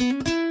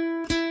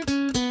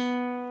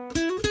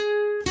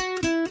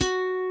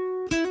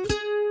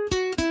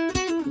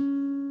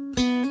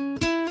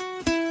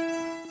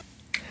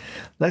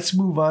 Let's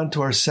move on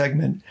to our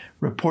segment,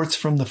 Reports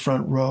from the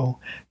Front Row,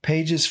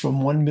 pages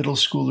from one middle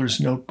schooler's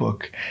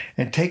notebook,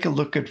 and take a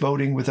look at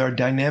voting with our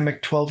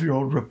dynamic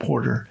 12-year-old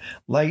reporter,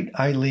 Light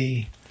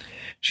Eileen.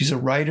 She's a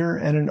writer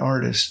and an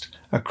artist,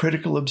 a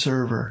critical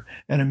observer,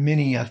 and a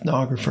mini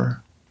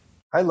ethnographer.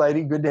 Hi,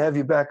 Lighty. Good to have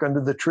you back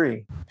under the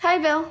tree. Hi,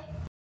 Bill.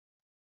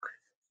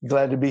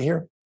 Glad to be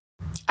here?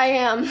 I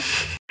am.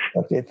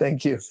 Okay,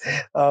 thank you.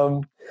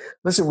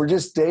 Listen, we're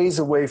just days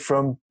away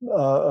from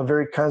a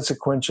very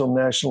consequential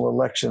national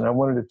election. I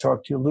wanted to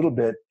talk to you a little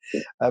bit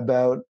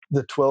about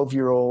the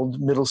 12-year-old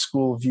middle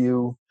school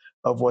view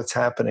of what's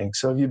happening.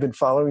 So have you been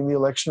following the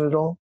election at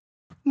all?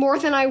 More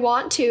than I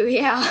want to,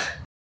 yeah.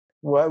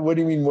 What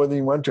do you mean more than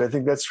you want to? I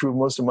think that's true of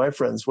most of my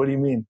friends. What do you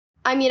mean?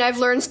 I mean, I've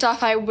learned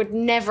stuff I would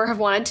never have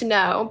wanted to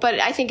know, but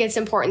I think it's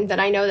important that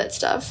I know that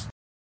stuff.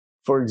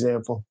 For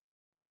example?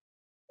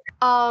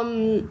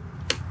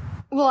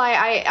 Well,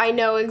 I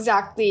know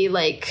exactly,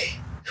 like,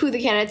 who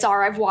the candidates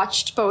are. I've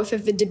watched both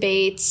of the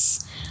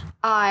debates.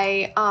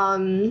 You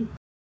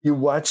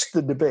watched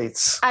the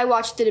debates? I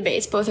watched the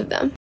debates, both of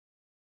them.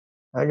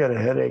 I got a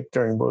headache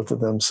during both of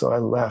them, so I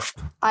left.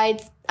 I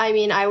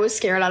mean, I was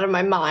scared out of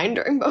my mind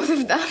during both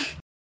of them.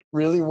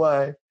 Really?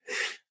 Why?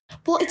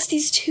 Well, it's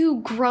these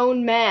two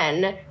grown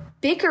men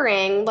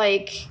bickering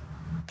like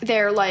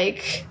they're,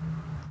 like,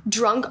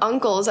 drunk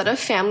uncles at a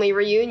family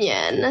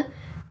reunion.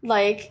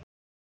 Like,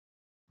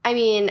 I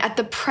mean, at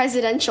the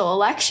presidential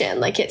election,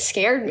 like, it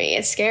scared me.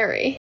 It's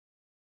scary.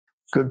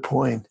 Good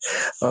point.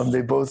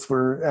 They both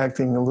were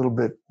acting a little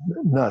bit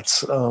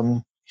nuts.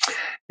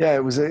 Yeah,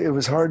 it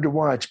was hard to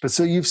watch. But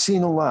so you've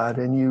seen a lot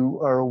and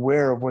you are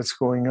aware of what's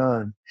going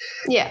on.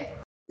 Yeah.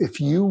 If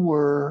you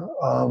were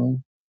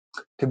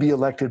to be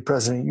elected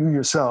president, you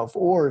yourself,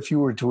 or if you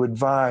were to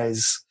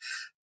advise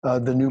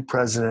the new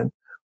president,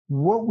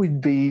 what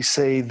would be,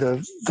 say,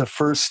 the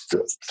first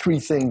three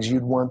things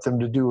you'd want them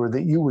to do or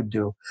that you would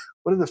do?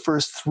 What are the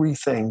first three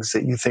things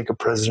that you think a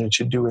president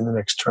should do in the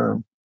next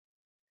term?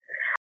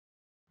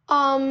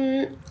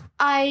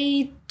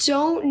 I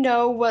don't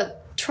know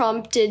what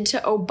Trump did to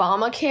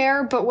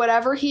Obamacare, but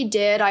whatever he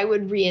did, I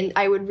would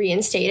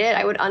reinstate it.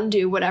 I would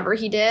undo whatever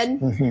he did.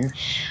 Mm-hmm.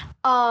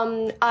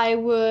 I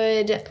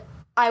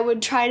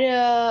would try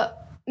to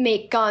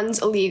make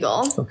guns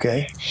illegal.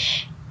 Okay.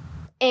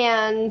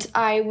 And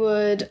I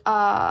would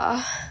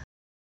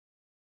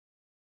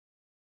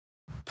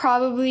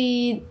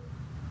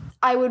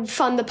I would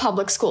fund the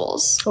public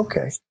schools.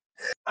 Okay.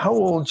 How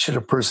old should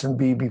a person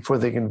be before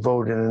they can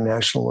vote in a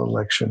national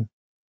election?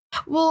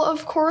 Well,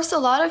 of course, a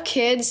lot of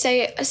kids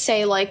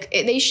say like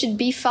they should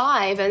be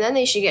 5 and then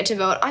they should get to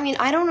vote. I mean,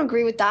 I don't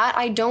agree with that.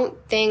 I don't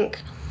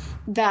think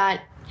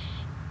that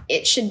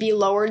it should be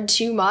lowered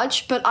too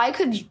much, but I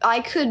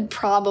could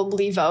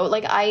probably vote.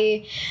 Like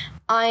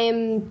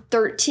I'm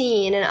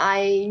 13 and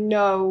I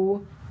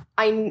know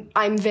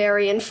I'm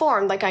very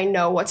informed. Like I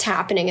know what's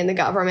happening in the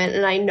government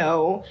and I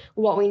know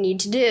what we need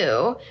to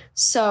do.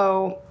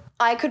 So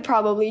I could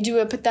probably do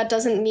it, but that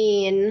doesn't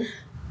mean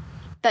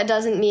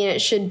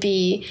it should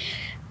be.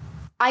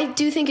 I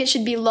do think it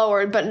should be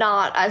lowered, but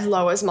not as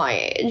low as my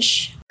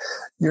age.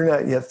 You're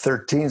not yet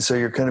 13, so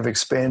you're kind of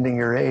expanding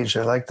your age.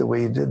 I like the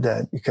way you did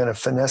that. You kind of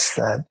finessed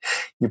that.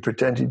 You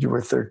pretended you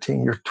were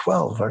 13. You're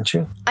 12, aren't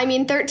you? I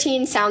mean,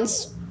 13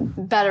 sounds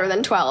better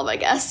than 12, I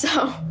guess,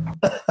 so.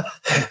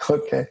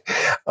 Okay.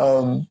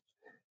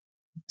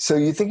 So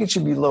you think it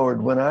should be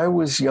lowered. When I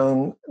was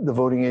young, the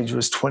voting age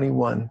was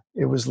 21.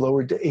 It was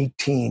lowered to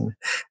 18.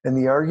 And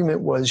the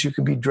argument was you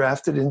could be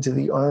drafted into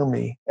the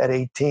army at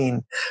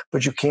 18,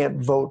 but you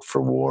can't vote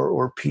for war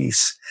or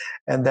peace.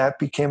 And that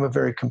became a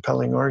very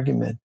compelling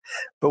argument.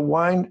 But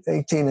why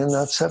 18 and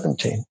not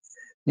 17?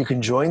 You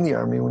can join the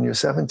army when you're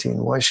 17.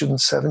 Why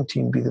shouldn't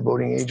 17 be the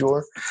voting age?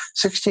 Or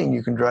 16,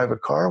 you can drive a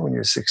car when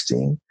you're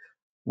 16.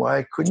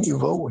 Why couldn't you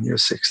vote when you're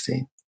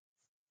 16?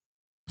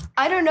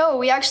 I don't know.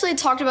 We actually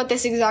talked about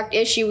this exact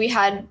issue. We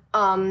had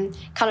kind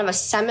of a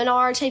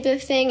seminar type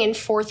of thing in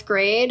 4th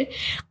grade.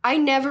 I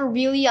never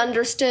really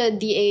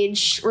understood the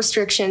age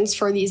restrictions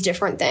for these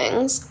different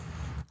things.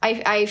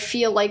 I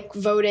feel like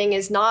voting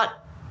is not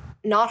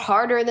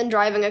harder than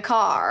driving a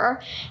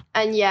car,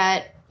 and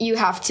yet you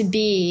have to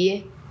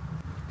be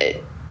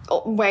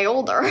way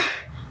older.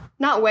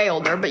 Not way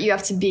older, but you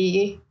have to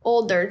be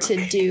older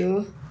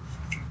to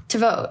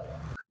vote.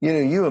 You know,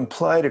 you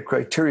implied a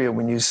criteria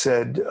when you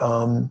said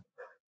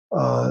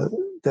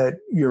that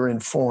you're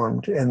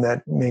informed, and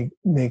that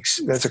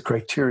that's a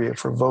criteria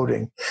for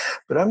voting.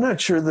 But I'm not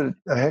sure that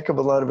a heck of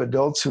a lot of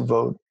adults who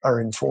vote are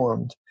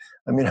informed.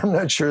 I mean, I'm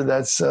not sure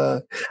that's.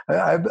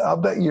 I'll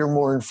bet you're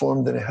more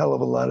informed than a hell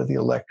of a lot of the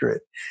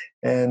electorate,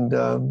 and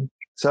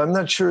so I'm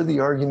not sure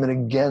the argument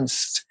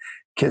against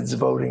kids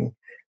voting.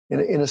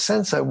 In a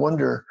sense, I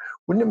wonder,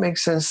 wouldn't it make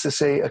sense to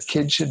say a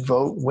kid should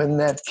vote when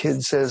that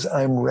kid says,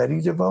 "I'm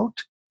ready to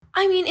vote"?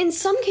 I mean, in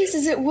some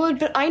cases it would,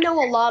 but I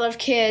know a lot of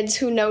kids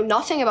who know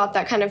nothing about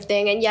that kind of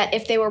thing, and yet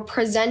if they were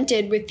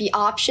presented with the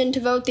option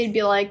to vote, they'd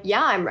be like,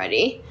 yeah, I'm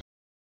ready.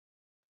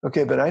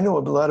 Okay, but I know a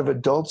lot of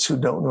adults who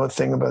don't know a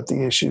thing about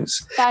the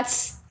issues.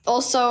 That's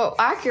also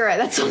accurate.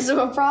 That's also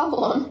a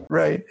problem.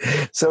 Right.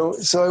 So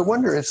I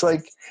wonder, it's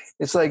like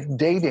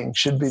dating.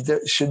 Should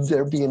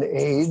there be an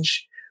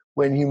age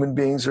when human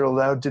beings are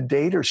allowed to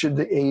date, or should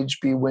the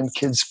age be when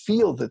kids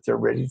feel that they're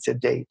ready to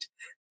date?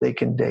 They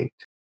can date.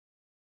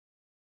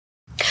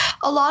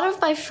 A lot of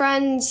my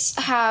friends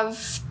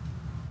have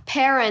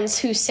parents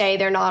who say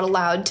they're not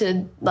allowed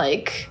to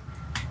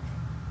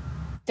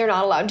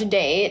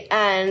date,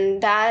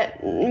 and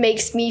that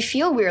makes me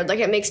feel weird. Like,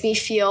 it makes me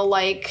feel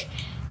like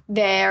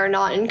they're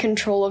not in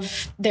control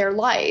of their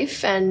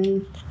life,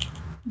 and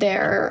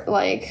they're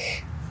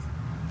like,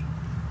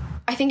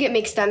 I think it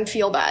makes them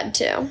feel bad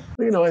too.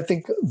 You know, I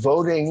think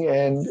voting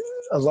and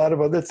a lot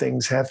of other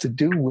things have to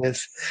do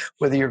with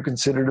whether you're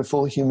considered a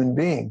full human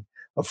being,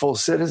 a full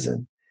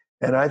citizen.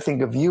 And I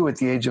think of you at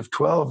the age of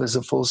 12 as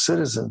a full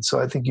citizen. So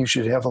I think you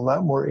should have a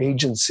lot more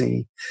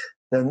agency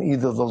than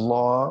either the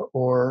law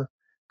or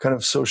kind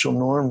of social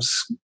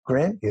norms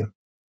grant you.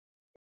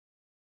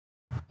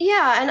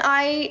 Yeah, and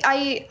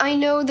I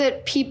know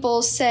that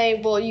people say,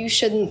 well, you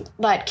shouldn't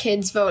let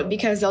kids vote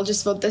because they'll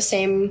just vote the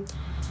same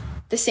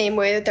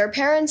way that their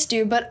parents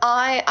do. But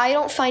I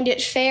don't find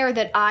it fair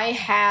that I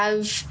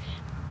have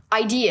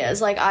ideas.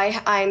 Like,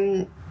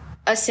 I'm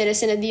a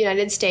citizen of the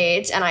United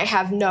States and I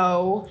have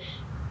no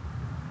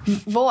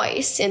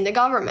voice in the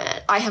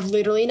government. I have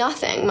literally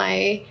nothing.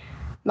 My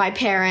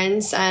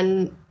parents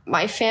and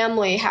my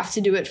family have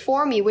to do it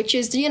for me, which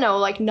is, you know,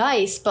 like,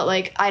 nice, but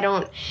like, I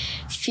don't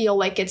feel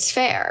like it's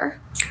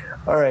fair.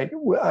 All right.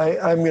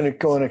 I'm going to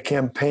go on a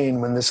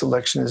campaign when this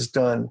election is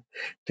done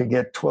to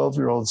get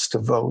 12-year-olds to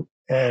vote.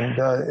 And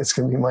it's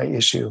going to be my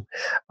issue.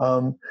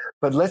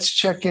 But let's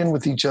check in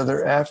with each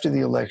other after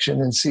the election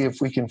and see if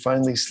we can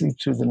finally sleep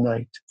through the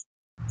night.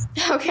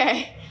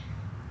 Okay.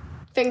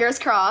 Fingers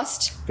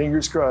crossed.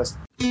 Fingers crossed.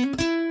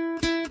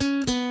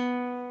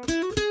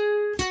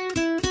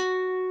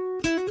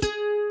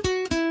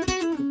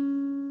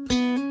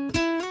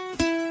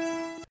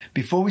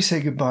 Before we say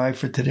goodbye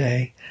for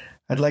today,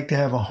 I'd like to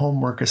have a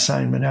homework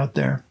assignment out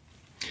there.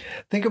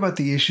 Think about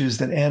the issues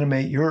that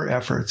animate your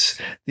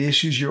efforts, the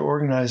issues you're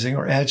organizing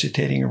or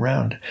agitating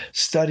around,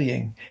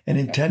 studying, and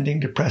intending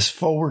to press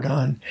forward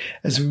on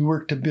as we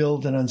work to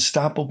build an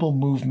unstoppable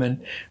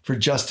movement for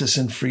justice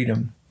and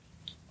freedom.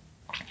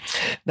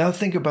 Now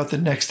think about the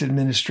next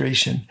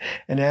administration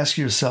and ask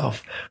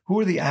yourself, who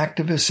are the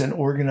activists and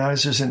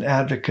organizers and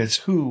advocates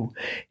who,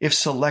 if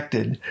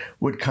selected,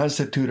 would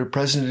constitute a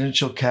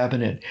presidential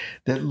cabinet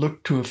that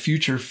looked to a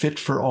future fit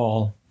for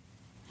all?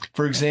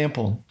 For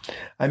example,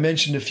 I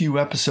mentioned a few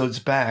episodes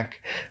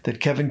back that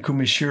Kevin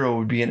Kumashiro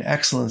would be an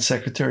excellent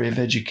Secretary of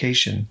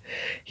Education.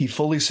 He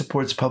fully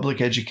supports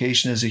public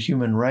education as a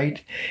human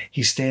right.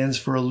 He stands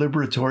for a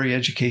liberatory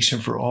education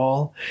for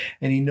all,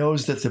 and he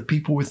knows that the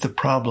people with the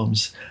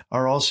problems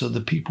are also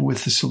the people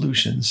with the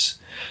solutions.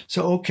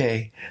 So,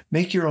 okay,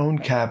 make your own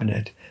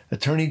cabinet: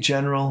 Attorney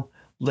General,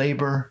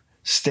 Labor,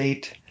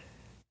 State,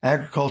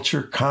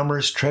 Agriculture,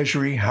 Commerce,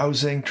 Treasury,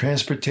 Housing,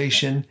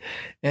 Transportation,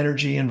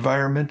 Energy,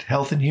 Environment,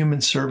 Health and Human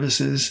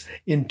Services,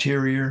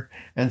 Interior,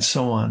 and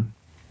so on.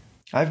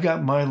 I've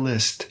got my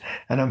list,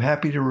 and I'm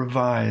happy to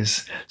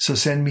revise, so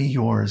send me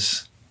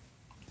yours.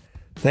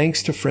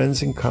 Thanks to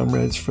friends and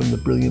comrades from the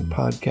brilliant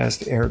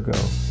podcast Ergo,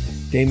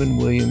 Damon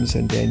Williams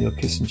and Daniel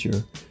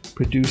Kissinger,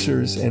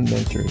 producers and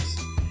mentors,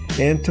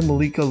 and to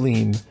Malik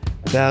Aleem,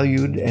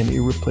 valued and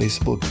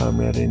irreplaceable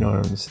comrade in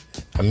arms.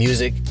 Our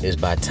music is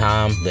by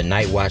Tom, the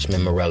Night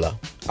Watchman Morello.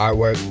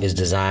 Artwork is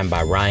designed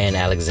by Ryan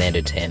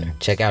Alexander Tanner.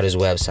 Check out his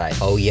website,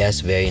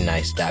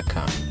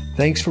 ohyesverynice.com.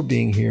 Thanks for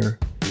being here.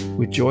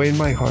 With joy in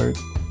my heart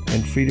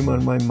and freedom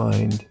on my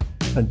mind.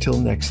 Until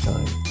next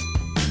time.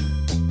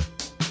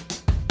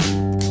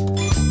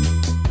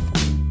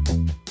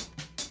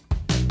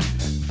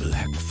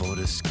 Black for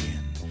the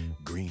skin,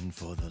 green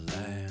for the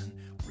land,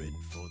 red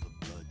for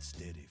the blood,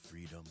 steady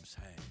freedom's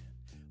hand.